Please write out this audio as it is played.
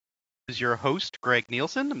is your host, Greg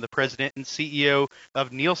Nielsen. I'm the president and CEO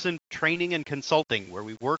of Nielsen Training and Consulting, where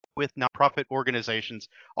we work with nonprofit organizations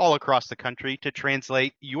all across the country to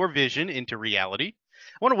translate your vision into reality.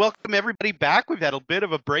 I want to welcome everybody back. We've had a bit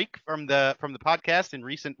of a break from the podcast in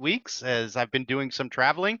recent weeks as I've been doing some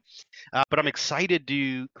traveling, but I'm excited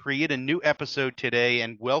to create a new episode today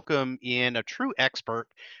and welcome in a true expert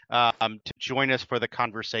to join us for the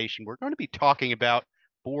conversation. We're going to be talking about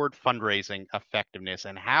board fundraising effectiveness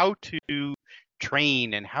and how to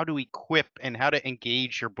train and how to equip and how to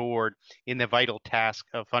engage your board in the vital task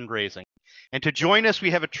of fundraising. And to join us,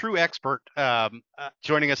 we have a true expert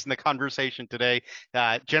joining us in the conversation today,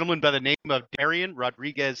 gentleman by the name of Darian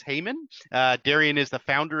Rodriguez Heyman. Darian is the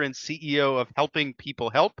founder and CEO of Helping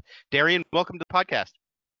People Help. Darian, welcome to the podcast.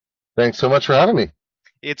 Thanks so much for having me.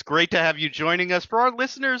 It's great to have you joining us. For our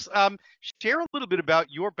listeners, share a little bit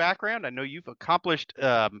about your background. I know you've accomplished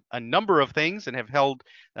a number of things and have held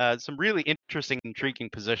some really interesting,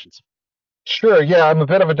 intriguing positions. Sure. Yeah, I'm a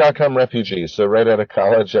bit of a dot-com refugee. So right out of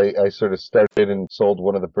college, I sort of started and sold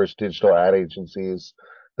one of the first digital ad agencies.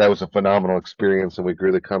 That was a phenomenal experience, and we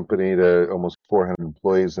grew the company to almost 400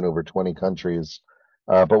 employees in over 20 countries.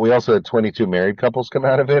 But we also had 22 married couples come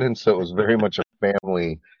out of it, and so it was very much a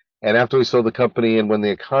family. And after we sold the company and when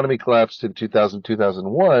the economy collapsed in 2000,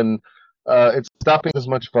 2001, it stopped being as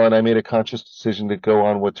much fun. I made a conscious decision to go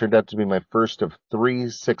on what turned out to be my first of 3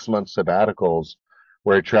 6-month sabbaticals,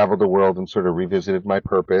 where I traveled the world and sort of revisited my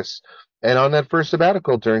purpose. And on that first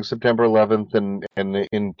sabbatical during September 11th and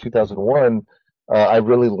in 2001, I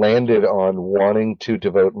really landed on wanting to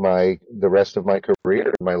devote the rest of my career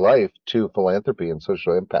and my life to philanthropy and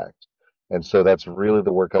social impact. And so that's really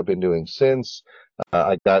the work I've been doing since.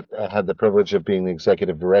 I had the privilege of being the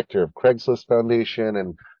executive director of Craigslist Foundation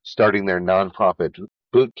and starting their nonprofit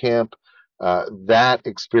boot camp. That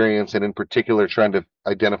experience, and in particular trying to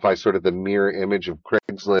identify sort of the mirror image of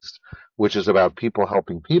Craigslist, which is about people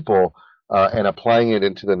helping people, and applying it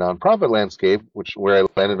into the nonprofit landscape, where I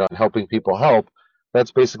landed on helping people help.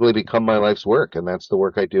 That's basically become my life's work, and that's the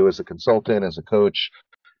work I do as a consultant, as a coach,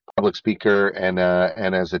 public speaker, and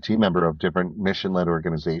as a team member of different mission-led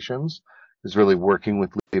organizations, is really working with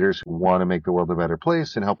leaders who want to make the world a better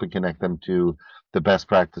place and helping connect them to the best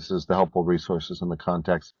practices, the helpful resources, and the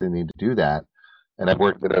context they need to do that. And I've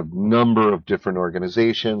worked at a number of different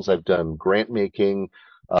organizations. I've done grant making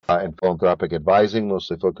and philanthropic advising,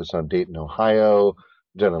 mostly focused on Dayton, Ohio.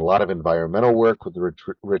 I've done a lot of environmental work with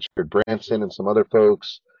Richard Branson and some other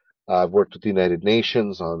folks. I've worked with the United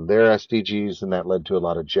Nations on their SDGs, and that led to a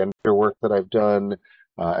lot of gender work that I've done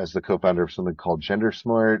as the co-founder of something called Gender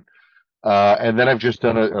Smart. And then I've just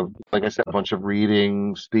done, like I said, a bunch of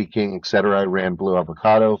reading, speaking, etc. I ran Blue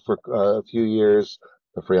Avocado for a few years,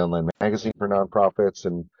 the free online magazine for nonprofits,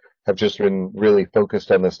 and have just been really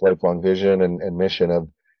focused on this lifelong vision and mission of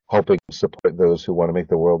helping support those who want to make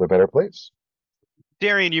the world a better place.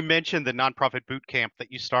 Darian, you mentioned the nonprofit boot camp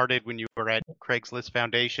that you started when you were at Craigslist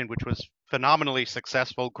Foundation, which was phenomenally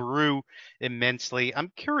successful, grew immensely.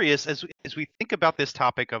 I'm curious, as we think about this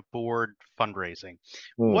topic of board fundraising,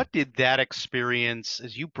 what did that experience,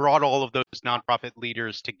 as you brought all of those nonprofit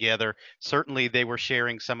leaders together, certainly they were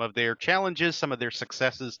sharing some of their challenges, some of their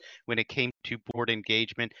successes when it came to board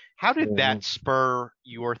engagement. How did that spur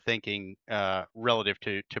your thinking relative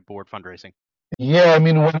to board fundraising? Yeah, I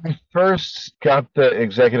mean, when I first got the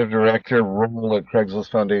executive director role at Craigslist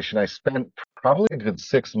Foundation, I spent probably a good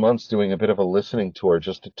 6 months doing a bit of a listening tour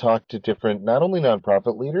just to talk to different, not only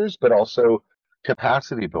nonprofit leaders, but also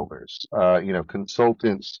capacity builders,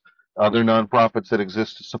 consultants, other nonprofits that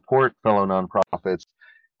exist to support fellow nonprofits.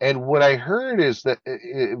 And what I heard is that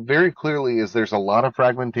very clearly is there's a lot of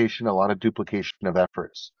fragmentation, a lot of duplication of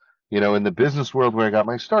efforts. In the business world where I got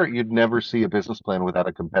my start, you'd never see a business plan without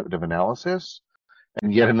a competitive analysis.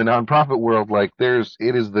 And yet in the nonprofit world,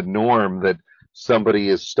 it is the norm that somebody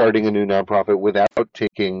is starting a new nonprofit without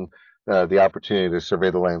taking the opportunity to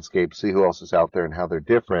survey the landscape, see who else is out there and how they're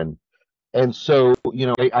different. And so,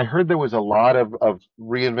 I heard there was a lot of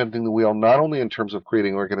reinventing the wheel, not only in terms of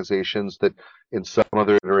creating organizations that in some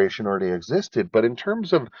other iteration already existed, but in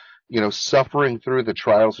terms of, suffering through the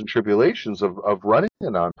trials and tribulations of running a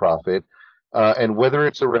nonprofit. And whether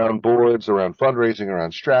it's around boards, around fundraising,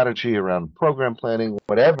 around strategy, around program planning,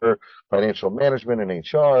 whatever, financial management and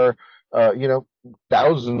HR,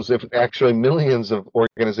 thousands, if actually millions of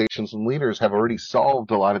organizations and leaders have already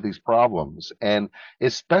solved a lot of these problems. And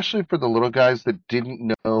especially for the little guys that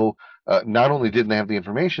didn't know, not only didn't they have the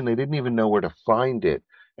information, they didn't even know where to find it.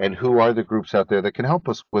 And who are the groups out there that can help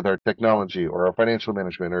us with our technology or our financial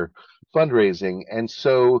management or fundraising? And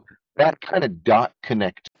so that kind of dot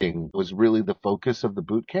connecting was really the focus of the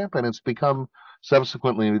boot camp, and it's become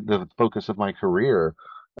subsequently the focus of my career.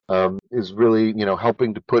 Is really,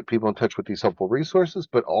 helping to put people in touch with these helpful resources,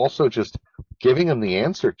 but also just giving them the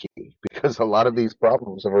answer key because a lot of these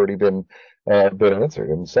problems have already been answered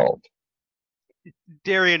and solved.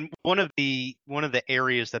 Darian, one of the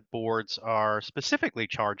areas that boards are specifically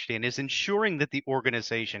charged in is ensuring that the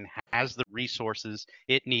organization has the resources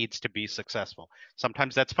it needs to be successful.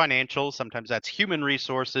 Sometimes that's financial, sometimes that's human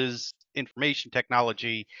resources, information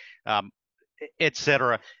technology, um,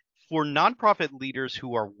 etc. For nonprofit leaders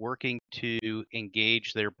who are working to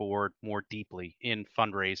engage their board more deeply in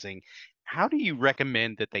fundraising, how do you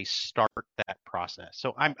recommend that they start that process?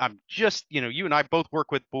 So I'm just, you and I both work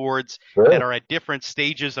with boards that Sure, are at different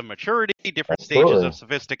stages of maturity, different stages absolutely. of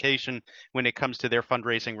sophistication when it comes to their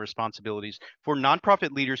fundraising responsibilities. For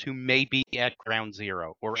nonprofit leaders who may be at ground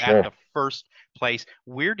zero or at Sure, the first place,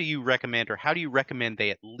 where do you recommend, or how do you recommend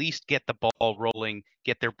they at least get the ball rolling,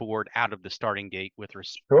 get their board out of the starting gate with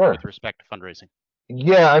sure. with respect to fundraising?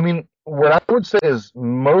 Yeah, I mean, what I would say is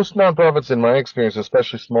most nonprofits, in my experience,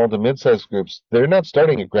 especially small to mid-sized groups, they're not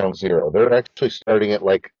starting at ground zero. They're actually starting at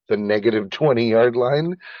like the negative 20-yard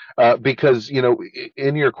line. Because,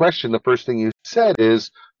 in your question, the first thing you said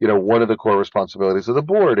is, one of the core responsibilities of the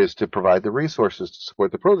board is to provide the resources to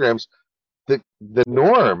support the programs. The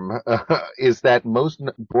norm is that most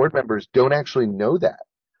board members don't actually know that.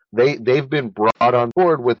 They've been brought on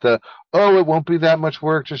board with the, oh, it won't be that much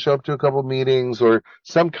work to show up to a couple meetings, or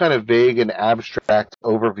some kind of vague and abstract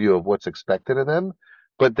overview of what's expected of them.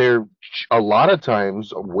 But they're a lot of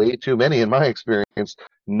times, way too many in my experience,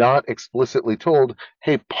 not explicitly told,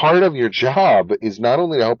 hey, part of your job is not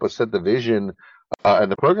only to help us set the vision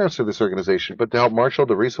and the programs for this organization, but to help marshal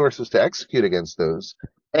the resources to execute against those.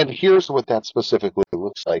 And here's what that specifically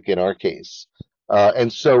looks like in our case.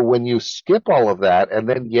 And so when you skip all of that, and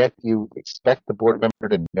then yet you expect the board member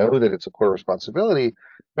to know that it's a core responsibility,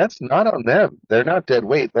 that's not on them. They're not dead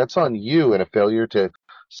weight. That's on you and a failure to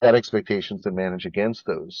set expectations and manage against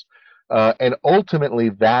those. And ultimately,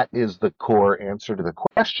 that is the core answer to the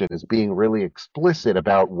question: is being really explicit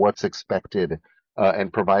about what's expected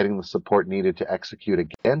and providing the support needed to execute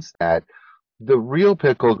against that. The real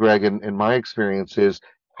pickle, Greg, in my experience, is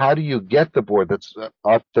how do you get the board that's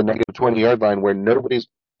off the negative 20-yard line where nobody's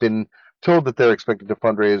been told that they're expected to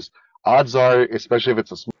fundraise? Odds are, especially if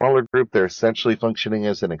it's a smaller group, they're essentially functioning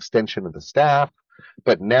as an extension of the staff.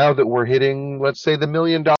 But now that we're hitting, let's say, the $1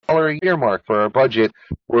 million a year mark for our budget,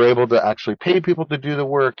 we're able to actually pay people to do the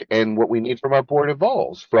work. And what we need from our board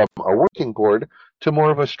evolves from a working board to more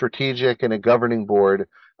of a strategic and a governing board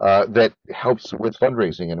that helps with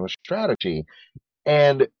fundraising and with strategy.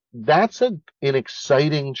 And that's an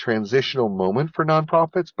exciting transitional moment for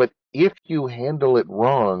nonprofits. But if you handle it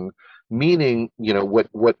wrong, meaning, what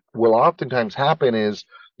will oftentimes happen is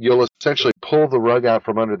you'll essentially pull the rug out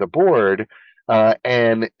from under the board.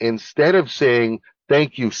 And instead of saying,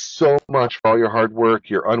 thank you so much for all your hard work,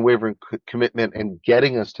 your unwavering commitment, and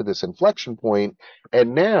getting us to this inflection point.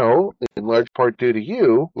 And now, in large part due to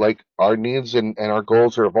you, like our needs and our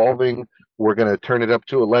goals are evolving, we're going to turn it up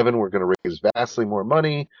to 11. We're going to raise vastly more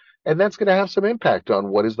money. And that's going to have some impact on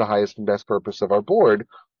what is the highest and best purpose of our board.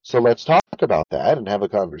 So let's talk about that and have a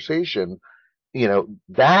conversation.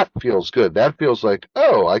 That feels good. That feels like,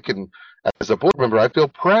 oh, I can, as a board member, I feel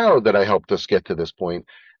proud that I helped us get to this point,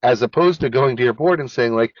 as opposed to going to your board and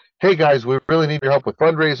saying, like, hey, guys, we really need your help with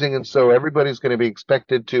fundraising. And so everybody's going to be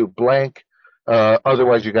expected to blank.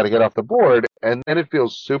 Otherwise, you got to get off the board. And then it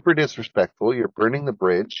feels super disrespectful. You're burning the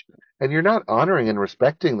bridge and you're not honoring and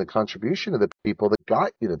respecting the contribution of the people that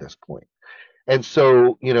got you to this point. And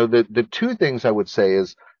so, the two things I would say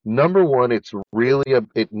is number one,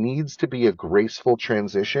 it needs to be a graceful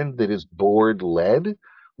transition that is board led,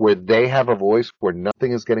 where they have a voice, where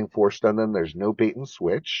nothing is getting forced on them. There's no bait and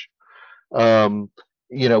switch. Um,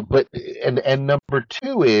 but and number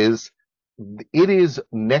two is it is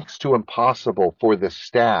next to impossible for the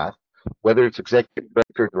staff, whether it's executive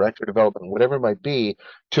director, director of development, whatever it might be,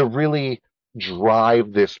 to really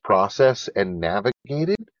drive this process and navigate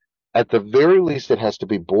it. At the very least, it has to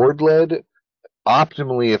be board led.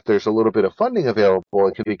 Optimally, if there's a little bit of funding available,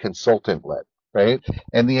 it can be consultant led, right?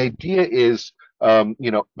 And the idea is,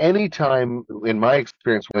 anytime in my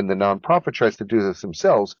experience, when the nonprofit tries to do this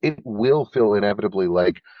themselves, it will feel inevitably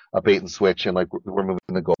like a bait and switch and like we're moving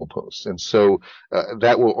the goalposts. And so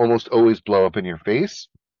that will almost always blow up in your face.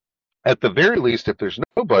 At the very least, if there's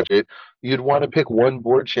no budget, you'd want to pick one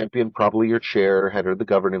board champion, probably your chair, head of the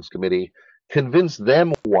governance committee, convince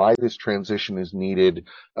them why this transition is needed,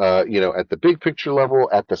 at the big picture level,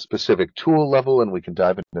 at the specific tool level, and we can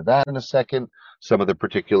dive into that in a second. Some of the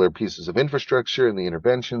particular pieces of infrastructure and the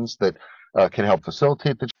interventions that can help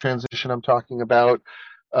facilitate the transition I'm talking about.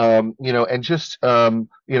 And just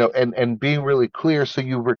and being really clear, so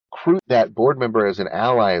you recruit that board member as an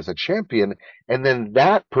ally, as a champion, and then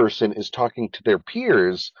that person is talking to their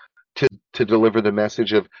peers to deliver the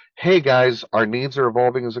message of, hey guys, our needs are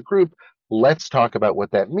evolving as a group. Let's talk about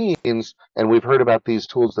what that means. And we've heard about these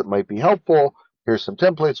tools that might be helpful. Here's some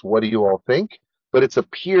templates. What do you all think? But it's a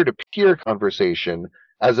peer-to-peer conversation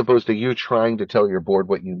as opposed to you trying to tell your board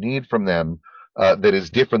what you need from them, that is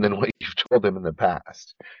different than what you've told them in the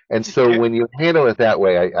past. And so when you handle it that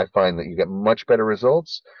way, I find that you get much better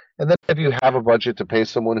results. And then if you have a budget to pay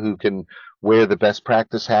someone who can wear the best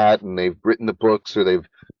practice hat and they've written the books or they've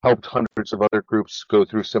helped hundreds of other groups go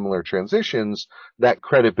through similar transitions, that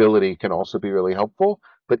credibility can also be really helpful.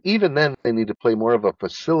 But even then, they need to play more of a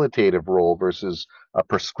facilitative role versus a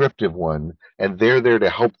prescriptive one. And they're there to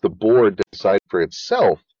help the board decide for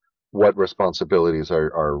itself what responsibilities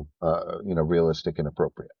are realistic and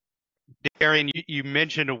appropriate. Darian, you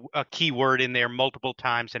mentioned a key word in there multiple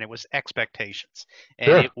times, and it was expectations. And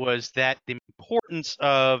Sure. it was that the importance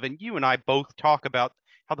of, and you and I both talk about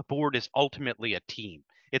how the board is ultimately a team.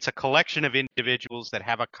 It's a collection of individuals that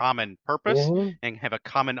have a common purpose and have a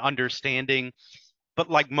common understanding. But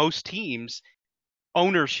like most teams,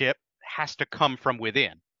 ownership has to come from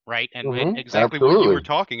within, right? And exactly what you were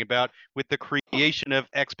talking about with the creation of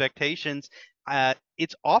expectations,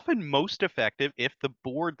 it's often most effective if the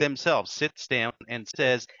board themselves sits down and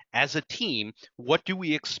says, as a team, what do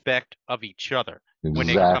we expect of each other when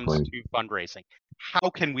it comes to fundraising?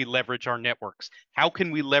 How can we leverage our networks? How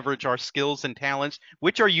can we leverage our skills and talents,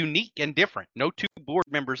 which are unique and different? No two board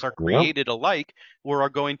members are created alike or are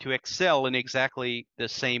going to excel in exactly the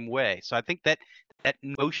same way. So I think that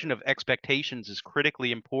notion of expectations is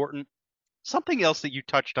critically important. Something else that you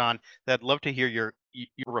touched on that I'd love to hear your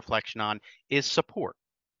reflection on is support.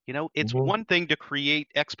 It's one thing to create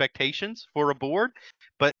expectations for a board,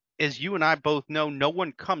 but as you and I both know, no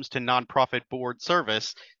one comes to nonprofit board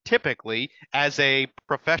service typically as a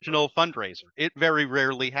professional fundraiser. It very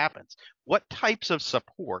rarely happens. What types of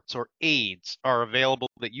supports or aids are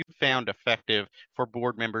available that you found effective for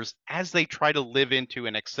board members as they try to live into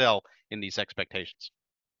and excel in these expectations?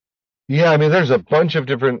 Yeah, I mean, there's a bunch of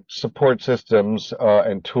different support systems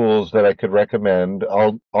and tools that I could recommend.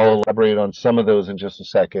 I'll elaborate on some of those in just a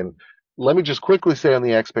second. Let me just quickly say on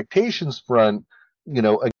the expectations front,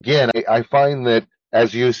 again, I find that,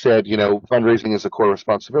 as you said, fundraising is a core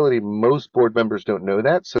responsibility. Most board members don't know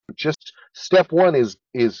that. So just step one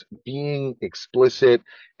is being explicit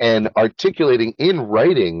and articulating in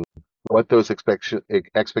writing what those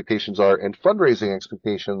expectations are. And fundraising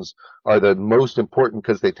expectations are the most important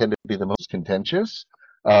because they tend to be the most contentious,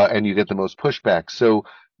 and you get the most pushback. So,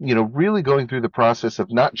 really going through the process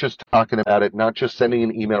of not just talking about it, not just sending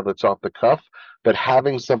an email that's off the cuff, but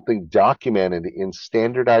having something documented in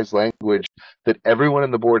standardized language that everyone on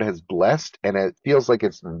the board has blessed, and it feels like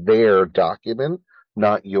it's their document,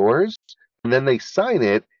 not yours. And then they sign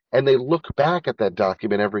it, and they look back at that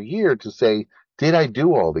document every year to say, did I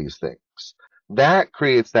do all these things? That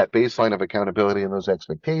creates that baseline of accountability and those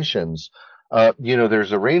expectations.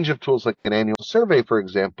 There's a range of tools like an annual survey, for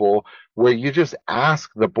example, where you just ask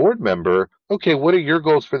the board member, okay, what are your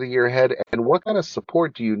goals for the year ahead, and what kind of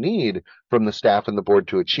support do you need from the staff and the board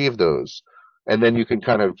to achieve those? And then you can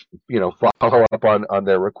kind of, follow up on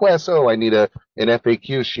their requests. Oh, I need an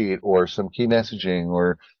FAQ sheet or some key messaging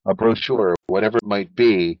or a brochure, or whatever it might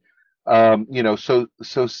be.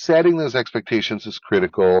 So setting those expectations is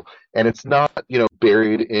critical, and it's not,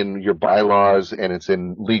 buried in your bylaws and it's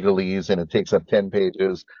in legalese and it takes up 10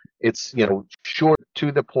 pages. It's, short,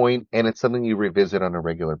 to the point, and it's something you revisit on a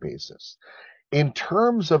regular basis. In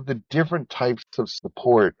terms of the different types of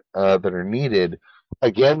support that are needed,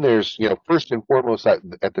 again, there's, first and foremost at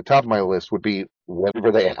the top of my list would be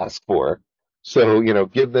whatever they ask for. So,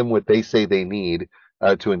 give them what they say they need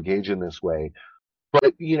to engage in this way.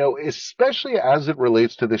 But, especially as it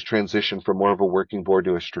relates to this transition from more of a working board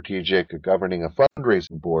to a strategic, a governing, a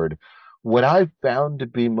fundraising board, what I've found to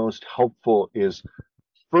be most helpful is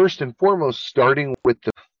first and foremost starting with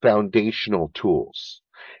the foundational tools.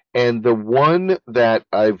 And the one that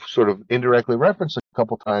I've sort of indirectly referenced a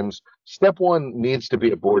couple times, step one needs to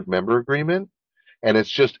be a board member agreement. And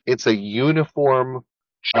it's a uniform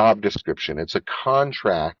job description. It's a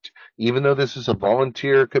contract. Even though this is a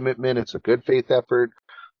volunteer commitment, it's a good faith effort.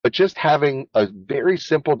 but just having a very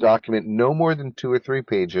simple document, no more than 2 or 3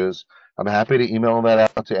 pages. I'm happy to email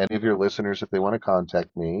that out to any of your listeners if they want to contact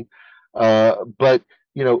me. But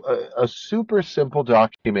a super simple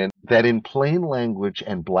document that in plain language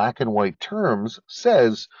and black and white terms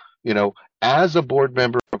says, you know, as a board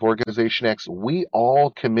member of Organization X, we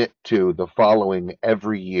all commit to the following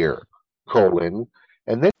every year, colon.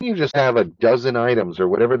 And then you just have a dozen items or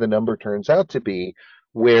whatever the number turns out to be,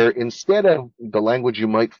 where instead of the language you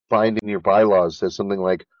might find in your bylaws says something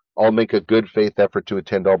like, I'll make a good faith effort to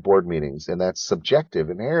attend all board meetings, and that's subjective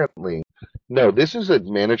inherently. No, this is a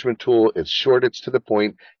management tool. It's short, it's to the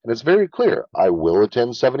point, and it's very clear. I will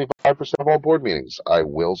attend 75% of all board meetings. I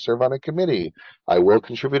will serve on a committee. I will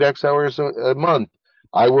contribute X hours a month.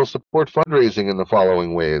 I will support fundraising in the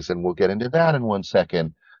following ways, and we'll get into that in 1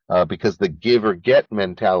 second. Because the give or get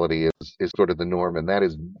mentality is sort of the norm, and that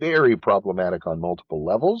is very problematic on multiple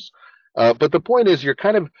levels. But the point is,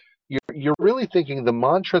 you're really thinking the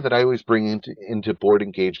mantra that I always bring into board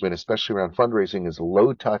engagement, especially around fundraising, is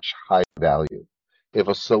low touch, high value. If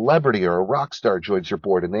a celebrity or a rock star joins your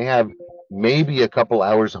board and they have maybe a couple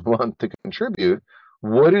hours a month to contribute,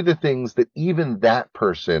 what are the things that even that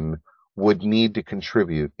person would need to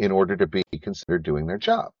contribute in order to be considered doing their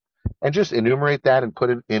job? And just enumerate that and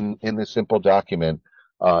put it in this simple document,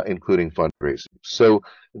 including fundraising. So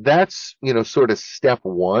that's sort of step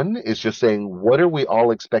one, is just saying, what are we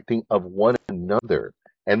all expecting of one another?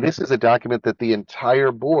 And this is a document that the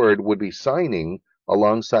entire board would be signing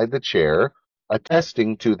alongside the chair,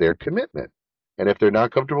 attesting to their commitment. And if they're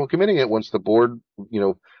not comfortable committing it, once the board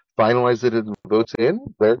finalizes it and votes in,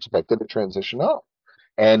 they're expected to transition off.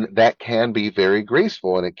 And that can be very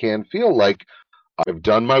graceful, and it can feel like, I've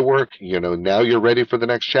done my work, now you're ready for the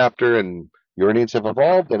next chapter and your needs have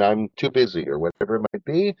evolved and I'm too busy or whatever it might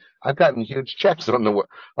be. I've gotten huge checks on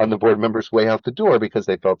the board members' way out the door because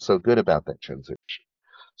they felt so good about that transition.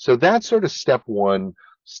 So that's sort of step one.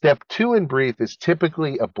 Step two, in brief, is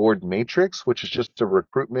typically a board matrix, which is just a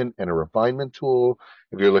recruitment and a refinement tool.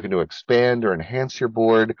 If you're looking to expand or enhance your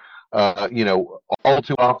board, all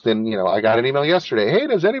too often, I got an email yesterday. Hey,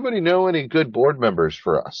 does anybody know any good board members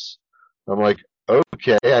for us? I'm like,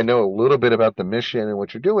 okay, I know a little bit about the mission and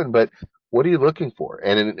what you're doing, but what are you looking for?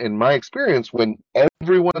 And in my experience, when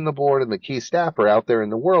everyone on the board and the key staff are out there in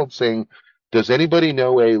the world saying, does anybody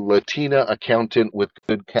know a Latina accountant with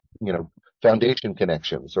good, foundation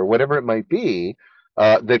connections or whatever it might be,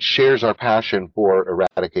 that shares our passion for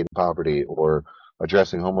eradicating poverty or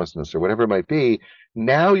addressing homelessness or whatever it might be,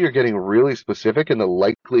 now you're getting really specific, and the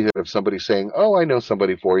likelihood of somebody saying, oh, I know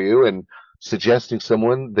somebody for you, and suggesting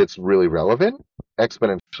someone that's really relevant,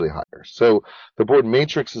 exponentially higher. So the board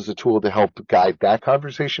matrix is a tool to help guide that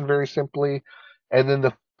conversation very simply. And then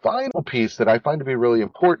the final piece that I find to be really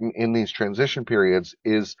important in these transition periods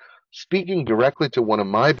is speaking directly to one of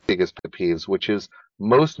my biggest pet peeves, which is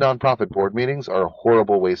most nonprofit board meetings are a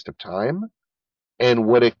horrible waste of time. And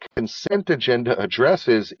what a consent agenda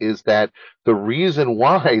addresses is that the reason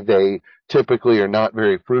why they typically are not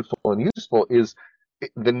very fruitful and useful is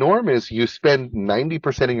the norm is you spend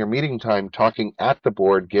 90% of your meeting time talking at the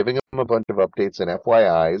board, giving them a bunch of updates and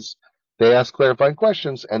FYIs. They ask clarifying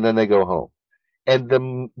questions, and then they go home. And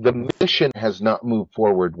the mission has not moved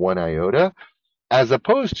forward one iota, as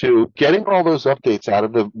opposed to getting all those updates out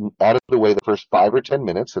of the way the first 5 or 10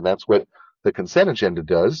 minutes, and that's what the consent agenda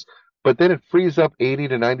does. But then it frees up 80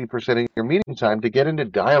 to 90% of your meeting time to get into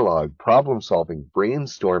dialogue, problem solving,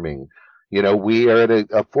 brainstorming. We are at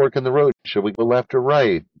a fork in the road. Should we go left or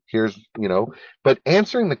right? But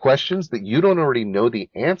answering the questions that you don't already know the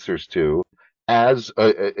answers to as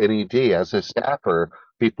an ED, as a staffer,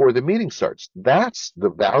 before the meeting starts. That's the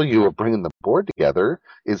value of bringing the board together,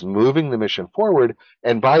 is moving the mission forward.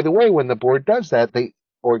 And by the way, when the board does that, they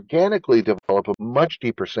organically develop a much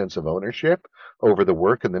deeper sense of ownership over the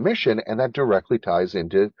work and the mission, and that directly ties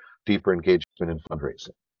into deeper engagement in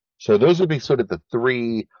fundraising. So those would be sort of the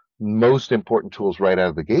three most important tools right out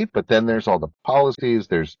of the gate. But then there's all the policies,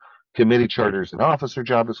 there's committee charters and officer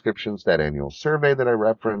job descriptions, that annual survey that I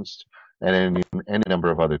referenced, and any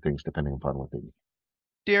number of other things depending upon what they need.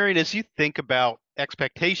 Darian, as you think about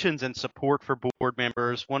expectations and support for board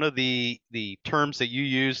members, one of the terms that you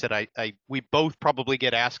use that we both probably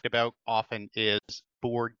get asked about often is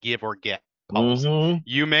board give or get policy. Mm-hmm.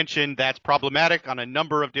 You mentioned that's problematic on a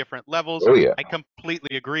number of different levels. Oh, yeah. I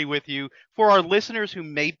completely agree with you. For our listeners who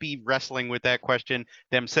may be wrestling with that question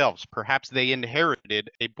themselves, perhaps they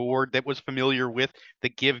inherited a board that was familiar with the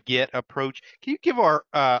give-get approach. Can you give our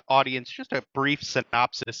audience just a brief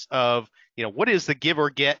synopsis of, what is the give or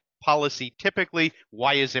get policy typically?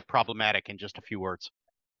 Why is it problematic, in just a few words?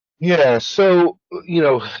 Yeah, so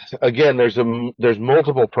again, there's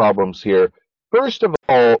multiple problems here. First of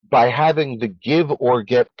all, by having the give or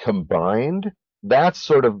get combined, that's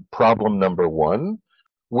sort of problem number one,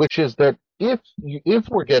 which is that if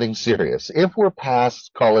we're getting serious, if we're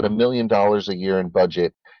past, call it $1 million a year in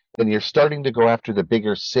budget, and you're starting to go after the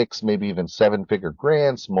bigger six, maybe even seven-figure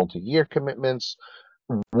grants, multi-year commitments,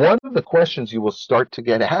 one of the questions you will start to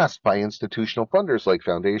get asked by institutional funders like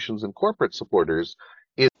foundations and corporate supporters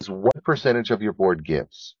is what percentage of your board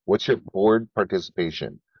gives? What's your board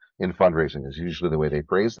participation in fundraising is usually the way they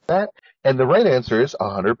phrase that. And the right answer is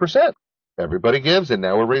 100%. Everybody gives, and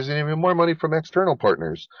now we're raising even more money from external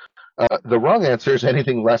partners. The wrong answer is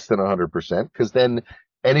anything less than 100%, because then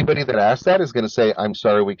anybody that asks that is going to say, I'm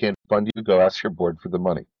sorry, we can't fund you. Go ask your board for the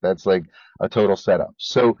money. That's like a total setup.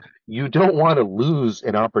 So you don't want to lose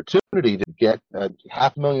an opportunity to get a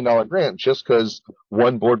 $500,000 grant just because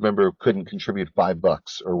one board member couldn't contribute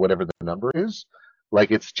 $5 or whatever the number is. Like,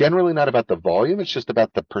 it's generally not about the volume, it's just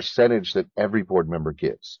about the percentage that every board member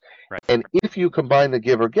gives. Right. And if you combine the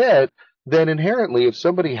give or get, then inherently, if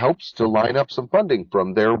somebody helps to line up some funding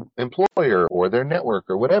from their employer or their network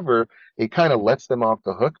or whatever, it kind of lets them off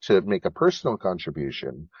the hook to make a personal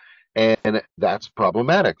contribution. And that's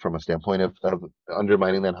problematic from a standpoint of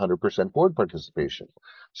undermining that 100% board participation.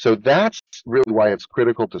 So that's really why it's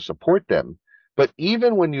critical to support them. But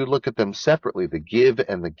even when you look at them separately, the give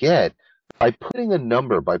and the get, by putting a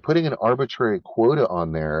number, by putting an arbitrary quota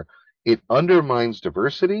on there, it undermines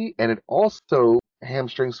diversity and it also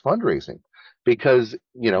hamstrings fundraising. Because,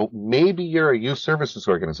 maybe you're a youth services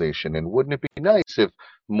organization, and wouldn't it be nice if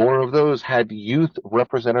more of those had youth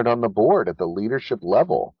represented on the board at the leadership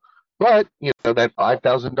level? But, that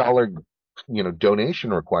 $5,000,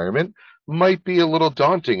 donation requirement might be a little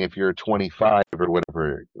daunting if you're 25 or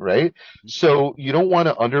whatever, right? So you don't want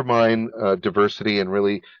to undermine diversity and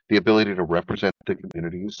really the ability to represent the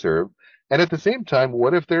community you serve. And at the same time,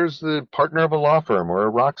 what if there's the partner of a law firm or a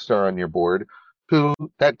rock star on your board who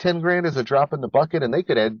that 10 grand is a drop in the bucket and they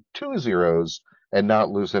could add two zeros and not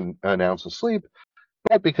lose an ounce of sleep?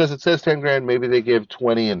 But because it says 10 grand, maybe they give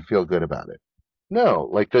 20 and feel good about it. No,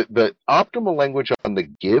 like the optimal language on the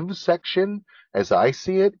give section, as I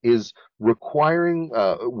see it, is requiring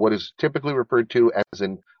what is typically referred to as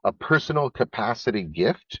a personal capacity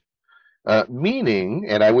gift, meaning,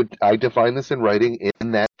 and I define this in writing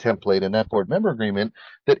in that template in that board member agreement,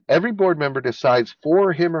 that every board member decides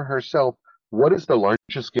for him or herself what is the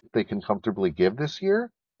largest gift they can comfortably give this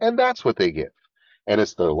year, and that's what they give. And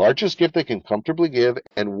it's the largest gift they can comfortably give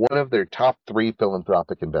and one of their top three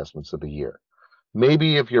philanthropic investments of the year.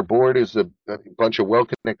 Maybe if your board is a bunch of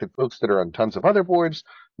well-connected folks that are on tons of other boards,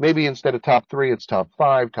 maybe instead of top three, it's top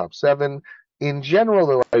five, top seven. In general,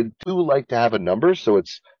 though, I do like to have a number, so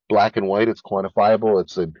it's black and white, it's quantifiable,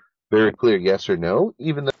 it's a very clear yes or no,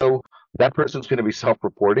 even though that person's going to be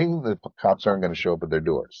self-reporting, the cops aren't going to show up at their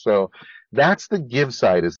door. So that's the give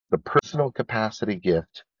side, is the personal capacity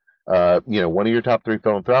gift. One of your top three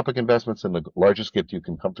philanthropic investments and the largest gift you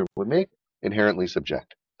can comfortably make, inherently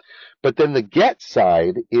subjective. But then the get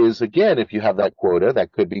side is, again, if you have that quota,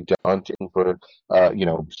 that could be daunting for,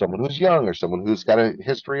 someone who's young or someone who's got a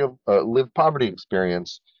history of lived poverty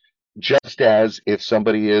experience. Just as if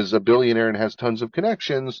somebody is a billionaire and has tons of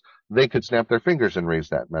connections, they could snap their fingers and raise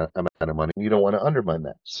that amount of money. You don't want to undermine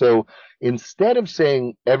that. So instead of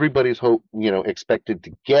saying everybody's expected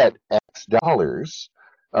to get X dollars,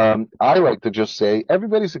 I like to just say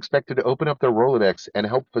everybody's expected to open up their Rolodex and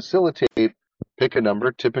help facilitate, pick a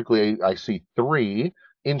number. Typically, I see 3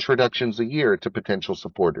 introductions a year to potential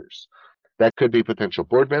supporters. That could be potential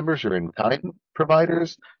board members or in-kind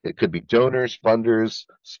providers. It could be donors, funders,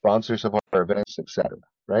 sponsors of our events, etc.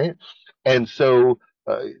 Right? And so,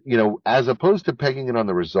 as opposed to pegging it on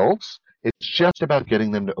the results, it's just about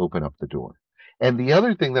getting them to open up the door. And the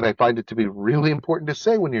other thing that I find it to be really important to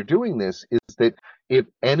say when you're doing this is that if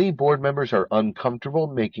any board members are uncomfortable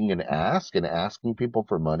making an ask and asking people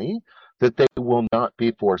for money, that they will not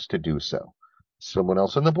be forced to do so. Someone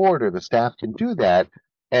else on the board or the staff can do that.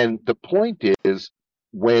 And the point is,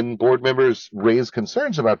 when board members raise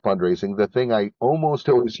concerns about fundraising, the thing I almost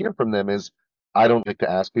always hear from them is, I don't like to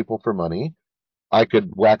ask people for money. I could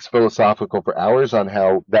wax philosophical for hours on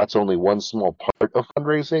how that's only one small part of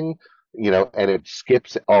fundraising, and it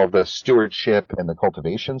skips all the stewardship and the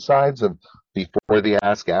cultivation sides of before the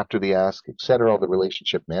ask, after the ask, et cetera, all the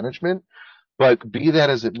relationship management. But be that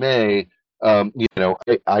as it may,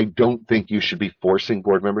 I don't think you should be forcing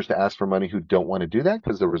board members to ask for money who don't want to do that,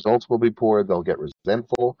 because the results will be poor, they'll get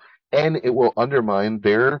resentful, and it will undermine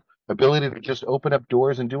their ability to just open up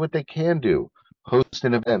doors and do what they can do. host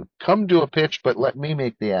an event, come do a pitch, but let me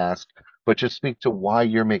make the ask, but just speak to why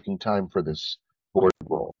you're making time for this board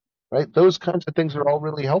role, right? Those kinds of things are all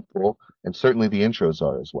really helpful, and certainly the intros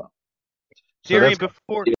are as well. So Darian, that's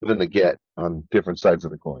before give and the get on different sides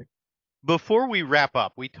of the coin. Before we wrap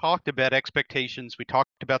up, we talked about expectations. We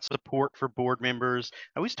talked about support for board members.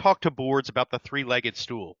 I always talk to boards about the three-legged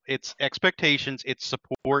stool. It's expectations, it's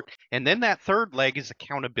support, and then that third leg is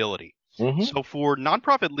accountability. Mm-hmm. So for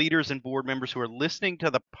nonprofit leaders and board members who are listening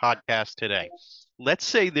to the podcast today, let's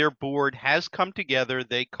say their board has come together,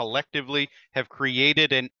 they collectively have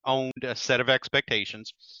created and owned a set of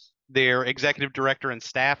expectations. Their executive director and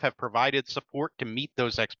staff have provided support to meet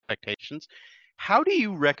those expectations. How do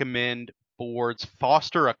you recommend boards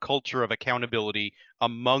foster a culture of accountability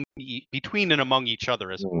between and among each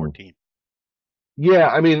other as a board team? Yeah,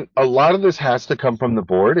 I mean, a lot of this has to come from the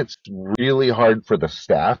board. It's really hard for the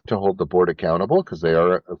staff to hold the board accountable because they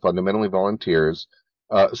are fundamentally volunteers.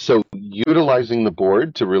 So utilizing the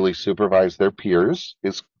board to really supervise their peers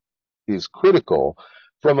is critical.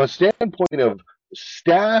 From a standpoint of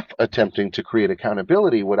staff attempting to create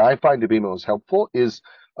accountability, what I find to be most helpful is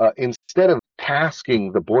instead of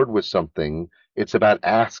tasking the board with something, it's about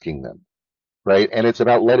asking them, right? And it's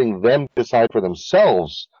about letting them decide for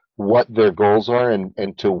themselves what their goals are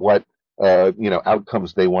and to what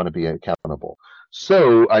outcomes they want to be accountable.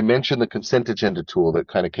 So I mentioned the consent agenda tool that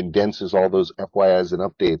kind of condenses all those FYIs and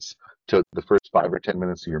updates to the first 5 or 10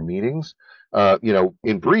 minutes of your meetings.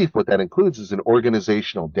 In brief, what that includes is an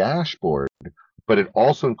organizational dashboard, but it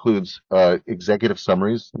also includes executive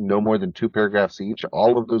summaries, no more than 2 paragraphs each.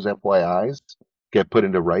 All of those FYIs get put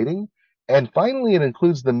into writing. And finally, it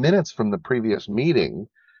includes the minutes from the previous meeting.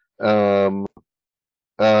 It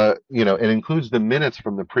includes the minutes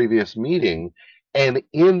from the previous meeting. And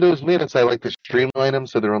in those minutes, I like to streamline them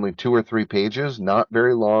so they're only 2 or 3 pages, not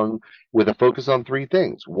very long, with a focus on 3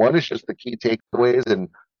 things. One is just the key takeaways and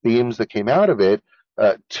themes that came out of it.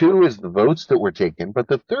 Two is the votes that were taken. But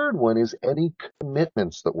the third one is any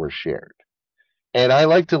commitments that were shared. And I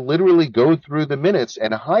like to literally go through the minutes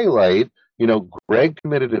and highlight, Greg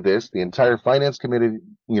committed to this, the entire finance committee,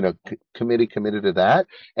 committee committed to that,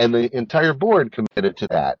 and the entire board committed to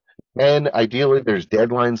that. And ideally, there's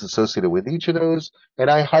deadlines associated with each of those, and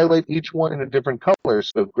I highlight each one in a different color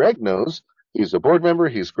so Greg knows he's a board member,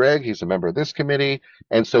 he's Greg, he's a member of this committee,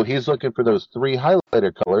 and so he's looking for those 3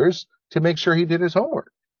 highlighted colors to make sure he did his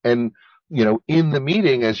homework. And, in the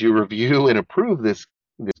meeting, as you review and approve this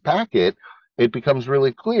packet, it becomes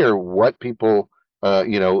really clear what people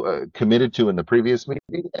committed to in the previous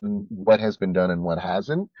meeting and what has been done and what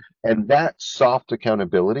hasn't. And that soft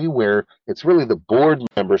accountability where it's really the board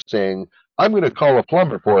member saying, I'm going to call a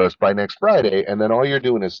plumber for us by next Friday. And then all you're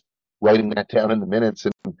doing is writing that down in the minutes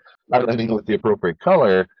and highlighting it with the appropriate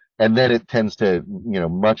color. And then it tends to,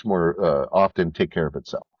 much more often take care of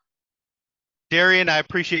itself. Darian, I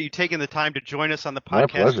appreciate you taking the time to join us on the My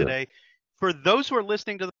podcast pleasure. today. For those who are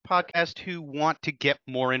listening to the podcast who want to get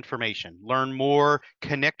more information, learn more,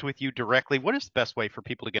 connect with you directly, what is the best way for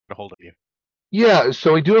people to get a hold of you? Yeah,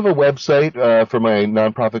 so I do have a website for my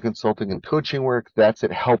nonprofit consulting and coaching work. That's at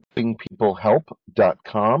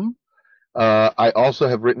helpingpeoplehelp.com. I also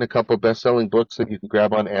have written a couple of best-selling books that you can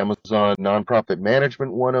grab on Amazon. Nonprofit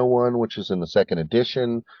Management 101, which is in the second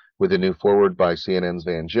edition, with a new foreword by CNN's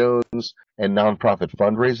Van Jones, and Nonprofit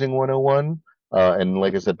Fundraising 101. And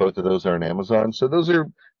like I said, both of those are on Amazon. So those are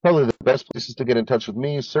probably the best places to get in touch with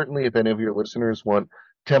me. Certainly, if any of your listeners want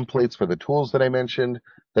templates for the tools that I mentioned,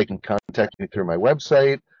 they can contact me through my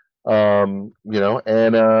website. And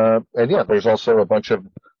yeah, there's also a bunch of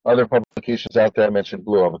other publications out there. I mentioned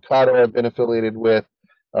Blue Avocado I've been affiliated with.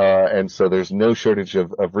 And so there's no shortage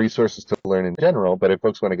of resources to learn in general. But if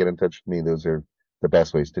folks want to get in touch with me, those are the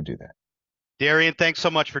best ways to do that. Darian, thanks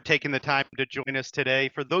so much for taking the time to join us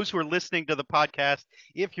today. For those who are listening to the podcast,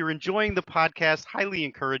 if you're enjoying the podcast, highly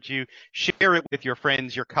encourage you, share it with your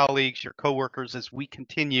friends, your colleagues, your coworkers as we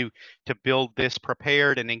continue to build this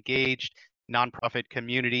prepared and engaged nonprofit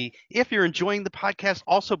community. If you're enjoying the podcast,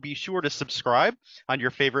 also be sure to subscribe on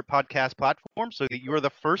your favorite podcast platform so that you're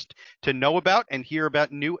the first to know about and hear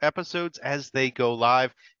about new episodes as they go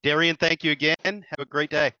live. Darian, thank you again. Have a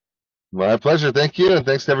great day. My pleasure. Thank you. And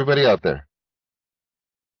thanks to everybody out there.